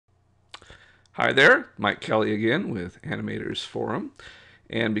Hi there, Mike Kelly again with Animators Forum.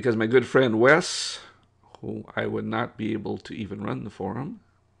 And because my good friend Wes, who I would not be able to even run the forum,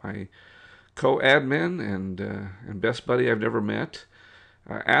 my co-admin and best buddy I've never met,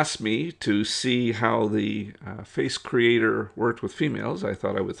 asked me to see how the face creator worked with females. I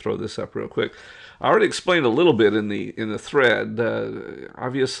thought I would throw this up real quick. I already explained a little bit in the thread.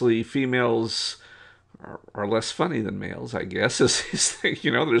 Obviously, females are less funny than males, I guess.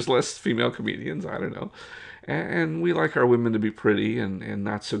 There's less female comedians. I don't know, and we like our women to be pretty and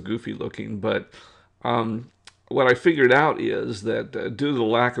not so goofy looking. But what I figured out is that due to the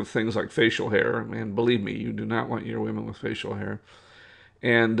lack of things like facial hair, and believe me, you do not want your women with facial hair,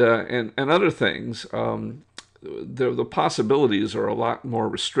 and other things, the possibilities are a lot more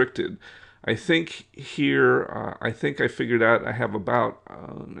restricted. I think here, I think I figured out I have about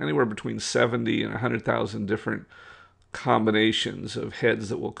anywhere between 70 and 100,000 different combinations of heads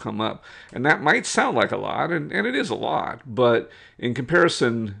that will come up. And that might sound like a lot, and it is a lot, but in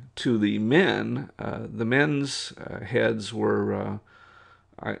comparison to the men, the men's heads were,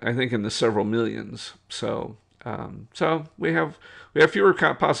 I think, in the several millions. So we have fewer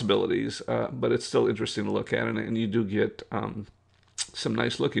possibilities, but it's still interesting to look at, and you do get some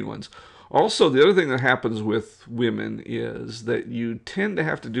nice looking ones. Also, the other thing that happens with women is that you tend to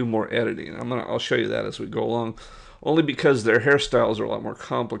have to do more editing. I'll show you that as we go along, only because their hairstyles are a lot more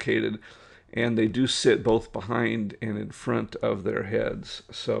complicated, and they do sit both behind and in front of their heads.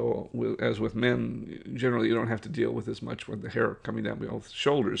 So, as with men, generally you don't have to deal with as much with the hair coming down both the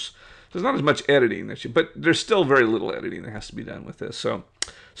shoulders. There's not as much editing but there's still very little editing that has to be done with this. So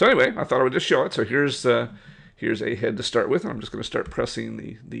anyway, I thought I would just show it. So here's a head to start with. I'm just going to start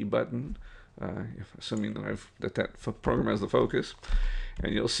pressing the button, assuming that program has the focus.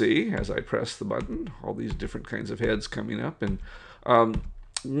 And you'll see, as I press the button, all these different kinds of heads coming up. And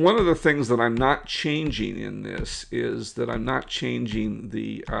one of the things that I'm not changing in this is that I'm not changing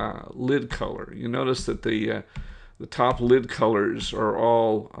the lid color. You notice that the top lid colors are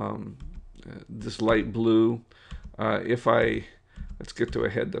all this light blue. Let's get to a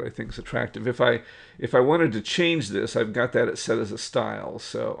head that I think is attractive. If I wanted to change this, I've got that set as a style,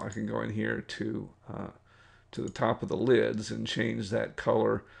 so I can go in here to the top of the lids and change that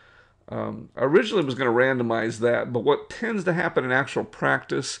color. Originally I was going to randomize that, but what tends to happen in actual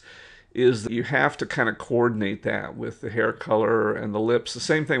practice is that you have to kind of coordinate that with the hair color and the lips. The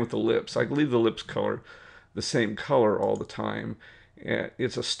same thing with the lips. I leave the lips color the same color all the time.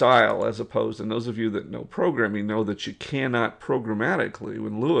 It's a style as opposed, and those of you that know programming know that you cannot programmatically,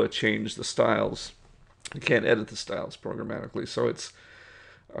 when Lua changed the styles, you can't edit the styles programmatically. So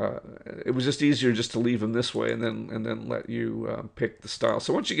it was just easier just to leave them this way and then let you pick the style.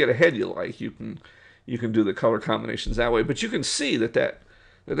 So once you get a head you like, you can do the color combinations that way. But you can see that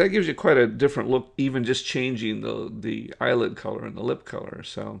gives you quite a different look, even just changing the eyelid color and the lip color.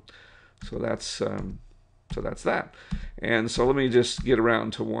 So that's that. And so let me just get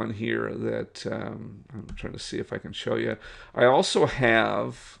around to one here that I'm trying to see if I can show you. I also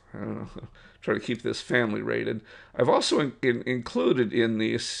have, I don't know, try to keep this family rated. I've also included in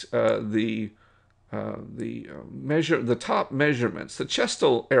these the top measurements, the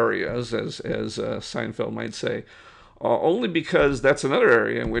chestal areas, as Seinfeld might say, only because that's another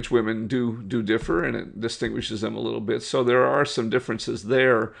area in which women do differ, and it distinguishes them a little bit. So there are some differences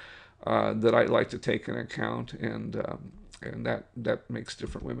there that I like to take into account, and that makes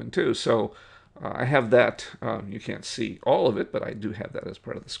different women too. So I have that. You can't see all of it, but I do have that as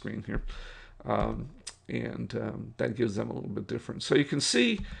part of the screen here, and that gives them a little bit different. So you can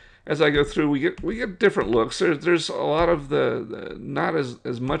see as I go through, we get different looks. There's a lot of the not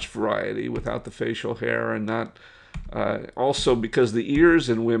as much variety without the facial hair, and not also because the ears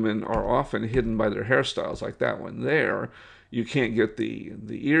in women are often hidden by their hairstyles, like that one there. You can't get the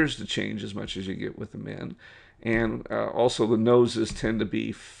ears to change as much as you get with the men. And also the noses tend to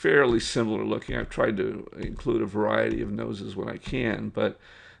be fairly similar looking. I've tried to include a variety of noses when I can, but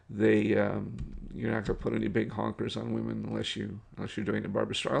you're not going to put any big honkers on women unless you're doing a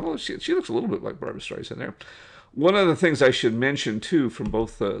Barbra Streisand. Although she looks a little bit like Barbra Streisand there. One of the things I should mention too, from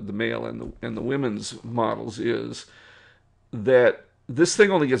both the male and the women's models, is that this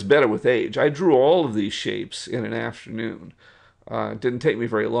thing only gets better with age. I drew all of these shapes in an afternoon. It didn't take me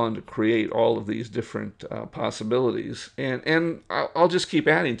very long to create all of these different possibilities, and I'll just keep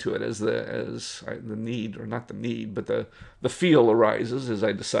adding to it as the need, or not the need, but the feel arises as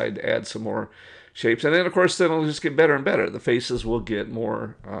I decide to add some more shapes. And then of course it'll just get better and better. The faces will get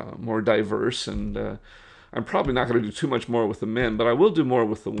more diverse, and I'm probably not going to do too much more with the men, but I will do more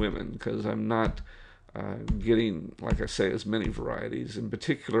with the women, because I'm not getting, like I say, as many varieties. In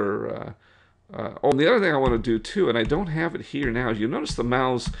particular, Oh, and the other thing I want to do too, and I don't have it here now, is you notice the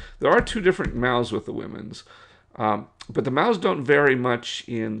mouths, there are two different mouths with the women's. But the mouths don't vary much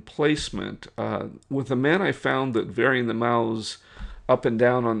in placement. With the men, I found that varying the mouths up and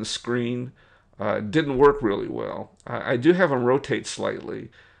down on the screen didn't work really well. I do have them rotate slightly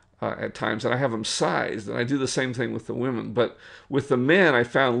at times, and I have them sized, and I do the same thing with the women. But with the men, I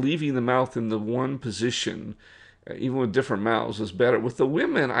found leaving the mouth in the one position, even with different mouths, is better. With the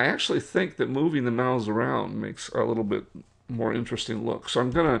women, I actually think that moving the mouths around makes a little bit more interesting look. So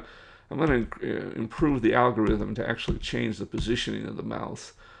I'm going to improve the algorithm to actually change the positioning of the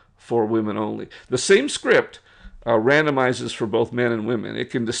mouth for women only. The same script randomizes for both men and women. It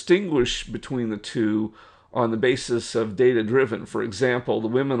can distinguish between the two on the basis of data driven. For example, the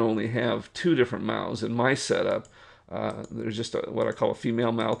women only have two different mouths. In my setup, there's just what I call a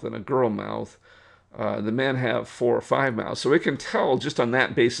female mouth and a girl mouth. The men have 4 or 5 mouths. So it can tell just on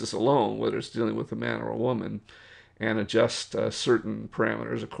that basis alone whether it's dealing with a man or a woman, and adjust certain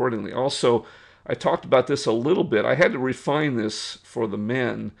parameters accordingly. Also, I talked about this a little bit. I had to refine this for the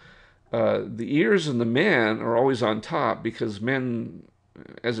men. The ears in the men are always on top because men,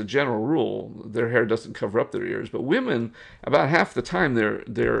 as a general rule, their hair doesn't cover up their ears. But women, about half the time,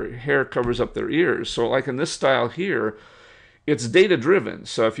 their hair covers up their ears. So like in this style here, it's data driven.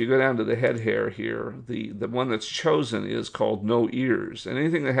 So if you go down to the head hair here, the one that's chosen is called no ears. And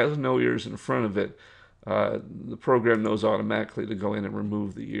anything that has no ears in front of it, the program knows automatically to go in and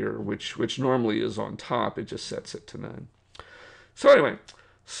remove the ear, which normally is on top. It just sets it to none. So anyway,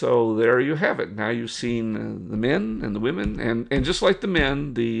 so there you have it. Now you've seen the men and the women, and just like the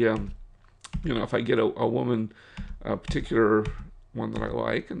men, if I get a woman, a particular one that I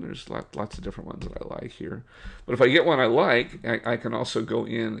like, and there's lots of different ones that I like here, but if I get one I like, I can also go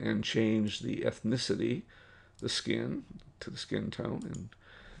in and change the ethnicity, the skin, to the skin tone,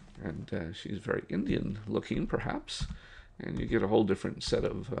 and she's very Indian looking, perhaps, and you get a whole different set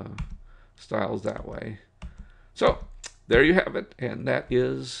of styles that way. So there you have it, and that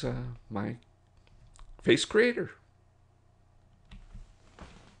is my face creator.